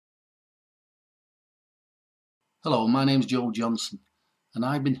Hello, my name's Joe Johnson, and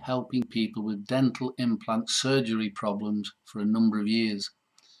I've been helping people with dental implant surgery problems for a number of years.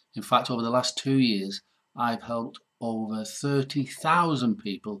 In fact, over the last 2 years, I've helped over 30,000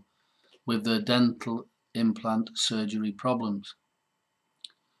 people with their dental implant surgery problems.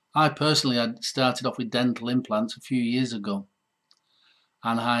 I personally had started off with dental implants a few years ago,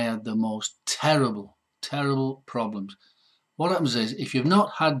 and I had the most terrible problems. What happens is, if you've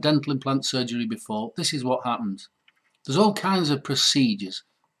not had dental implant surgery before, this is what happens. There's all kinds of procedures,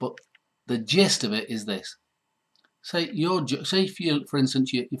 but the gist of it is this. Say if you, for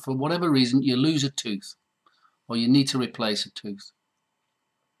instance, for whatever reason you lose a tooth or you need to replace a tooth.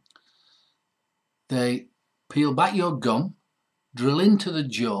 They peel back your gum, drill into the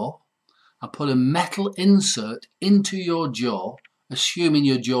jaw and put a metal insert into your jaw, assuming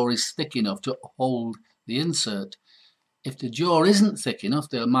your jaw is thick enough to hold the insert. If the jaw isn't thick enough,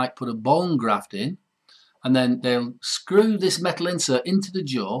 they might put a bone graft in, and then they'll screw this metal insert into the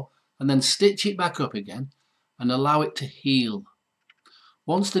jaw and then stitch it back up again and allow it to heal.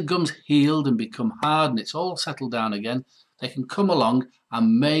 Once the gum's healed and become hard and it's all settled down again, they can come along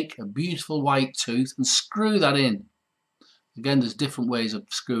and make a beautiful white tooth and screw that in. Again, there's different ways of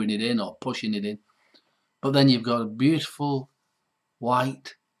screwing it in or pushing it in, but then you've got a beautiful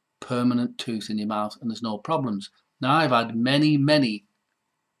white permanent tooth in your mouth and there's no problems. Now, I've had many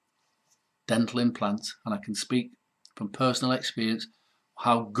dental implants, and I can speak from personal experience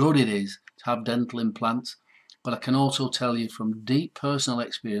how good it is to have dental implants, but I can also tell you from deep personal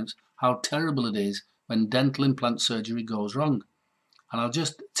experience how terrible it is when dental implant surgery goes wrong. And I'll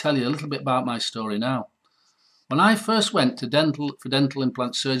just tell you a little bit about my story now. When I first went to dental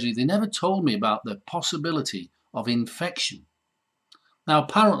implant surgery, they never told me about the possibility of infection. Now,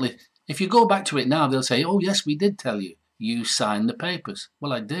 apparently, if you go back to it now, they'll say, oh yes, we did tell you. You signed the papers.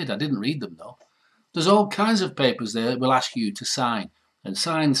 Well, I did. I didn't read them though. There's all kinds of papers there that will ask you to sign. And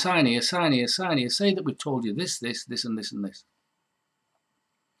sign here, sign here, sign here. Say that we've told you this, and this.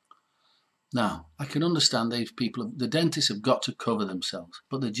 Now, I can understand these people, the dentists have got to cover themselves.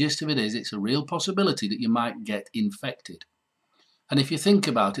 But the gist of it is, it's a real possibility that you might get infected. And if you think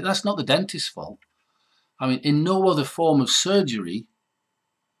about it, that's not the dentist's fault. I mean, in no other form of surgery,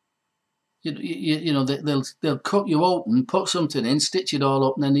 you know, they'll cut you open, put something in, stitch it all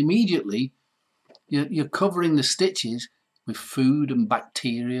up, and then immediately you're covering the stitches with food and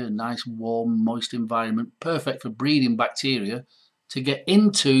bacteria, a nice warm moist environment, perfect for breeding bacteria to get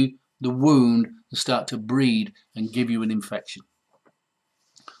into the wound and start to breed and give you an infection.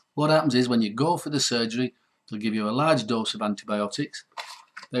 What happens is, when you go for the surgery, they'll give you a large dose of antibiotics.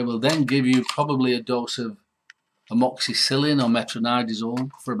 They will then give you probably a dose of amoxicillin or metronidazole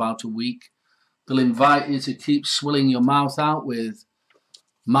for about a week. They'll invite you to keep swilling your mouth out with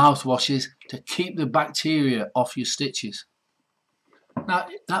mouthwashes to keep the bacteria off your stitches. Now,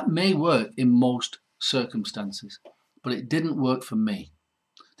 that may work in most circumstances, but it didn't work for me.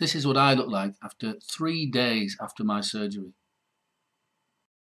 This is what I look like after 3 days after my surgery.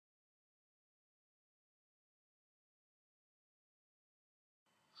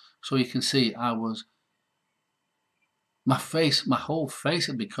 So you can see my whole face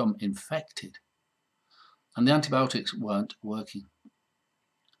had become infected, and the antibiotics weren't working.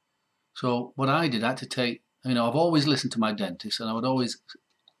 So what I did, I had to take, I've always listened to my dentist, and I would always,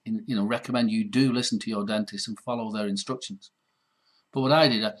 recommend you do listen to your dentist and follow their instructions. But what I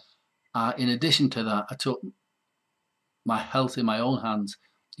did, in addition to that, I took my health in my own hands.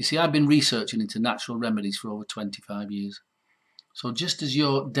 You see, I've been researching into natural remedies for over 25 years. So just as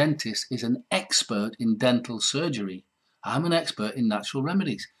your dentist is an expert in dental surgery, I'm an expert in natural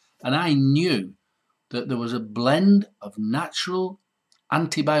remedies. And I knew that there was a blend of natural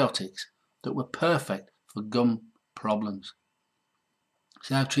antibiotics that were perfect for gum problems.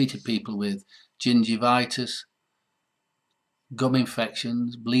 So I've treated people with gingivitis, gum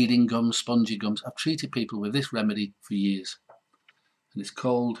infections, bleeding gums, spongy gums. I've treated people with this remedy for years. And it's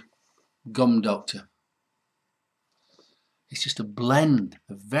called Gum Doctor. It's just a blend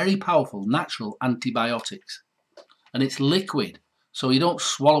of very powerful natural antibiotics. And it's liquid, so you don't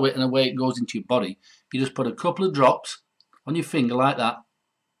swallow it and away it goes into your body. You just put a couple of drops on your finger like that,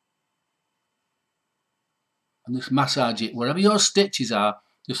 and just massage it. Wherever your stitches are,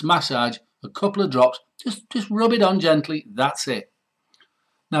 just massage a couple of drops. Just rub it on gently. That's it.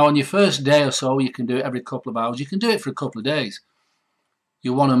 Now, on your first day or so, you can do it every couple of hours. You can do it for a couple of days.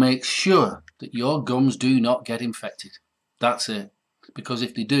 You want to make sure that your gums do not get infected. That's it. Because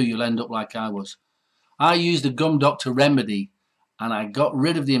if they do, you'll end up like I was. I used a Gum Doctor remedy and I got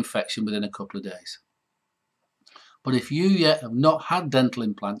rid of the infection within a couple of days. But if you yet have not had dental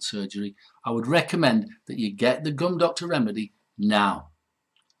implant surgery, I would recommend that you get the Gum Doctor remedy now.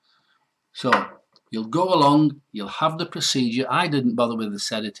 So you'll go along, you'll have the procedure. I didn't bother with the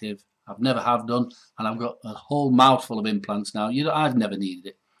sedative. I've never have done, and I've got a whole mouthful of implants now. I've never needed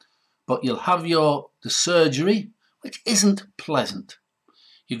it. But you'll have the surgery, which isn't pleasant.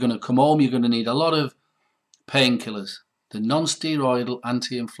 You're going to come home, you're going to need a lot of painkillers. The non-steroidal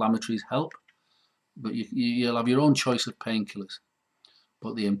anti-inflammatories help, but you'll have your own choice of painkillers.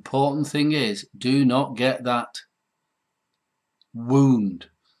 But the important thing is, do not get that wound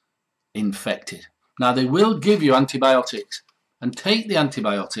infected. Now, they will give you antibiotics, and take the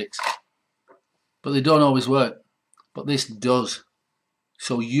antibiotics, but they don't always work. But this does.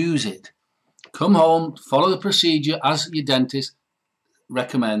 So use it. Come home, follow the procedure as your dentist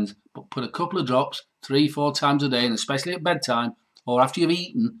recommends, but put a couple of drops 3-4 times a day, and especially at bedtime or after you've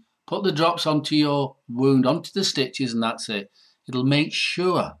eaten, put the drops onto your wound, onto the stitches, and that's it. It'll make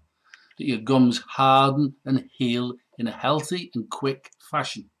sure that your gums harden and heal in a healthy and quick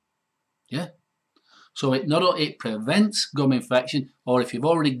fashion. Yeah? So it prevents gum infection, or if you've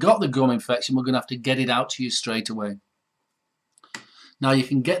already got the gum infection, we're going to have to get it out to you straight away. Now you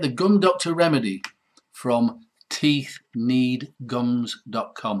can get the Gum Doctor remedy from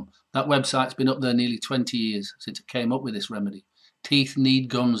teethneedgums.com. That website's been up there nearly 20 years since it came up with this remedy.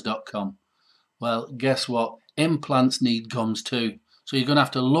 teethneedgums.com. Well, guess what? Implants need gums too. So you're going to have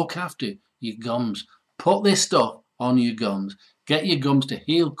to look after your gums. Put this stuff on your gums. Get your gums to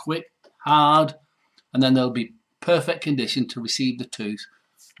heal quick, hard, and then they'll be perfect condition to receive the tooth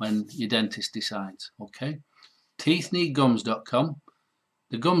when your dentist decides. Okay? teethneedgums.com.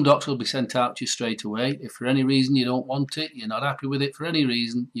 The Gum Doctor will be sent out to you straight away. If for any reason you don't want it, you're not happy with it for any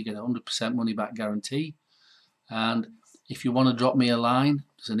reason, you get a 100% money back guarantee. And if you want to drop me a line,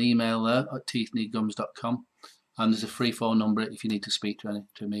 there's an email there at teethneedgums.com, and there's a free phone number if you need to speak to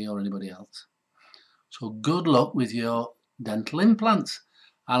me or anybody else. So good luck with your dental implants,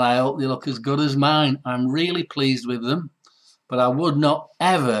 and I hope they look as good as mine. I'm really pleased with them, but I would not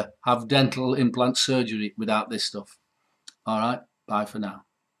ever have dental implant surgery without this stuff. All right. Bye for now.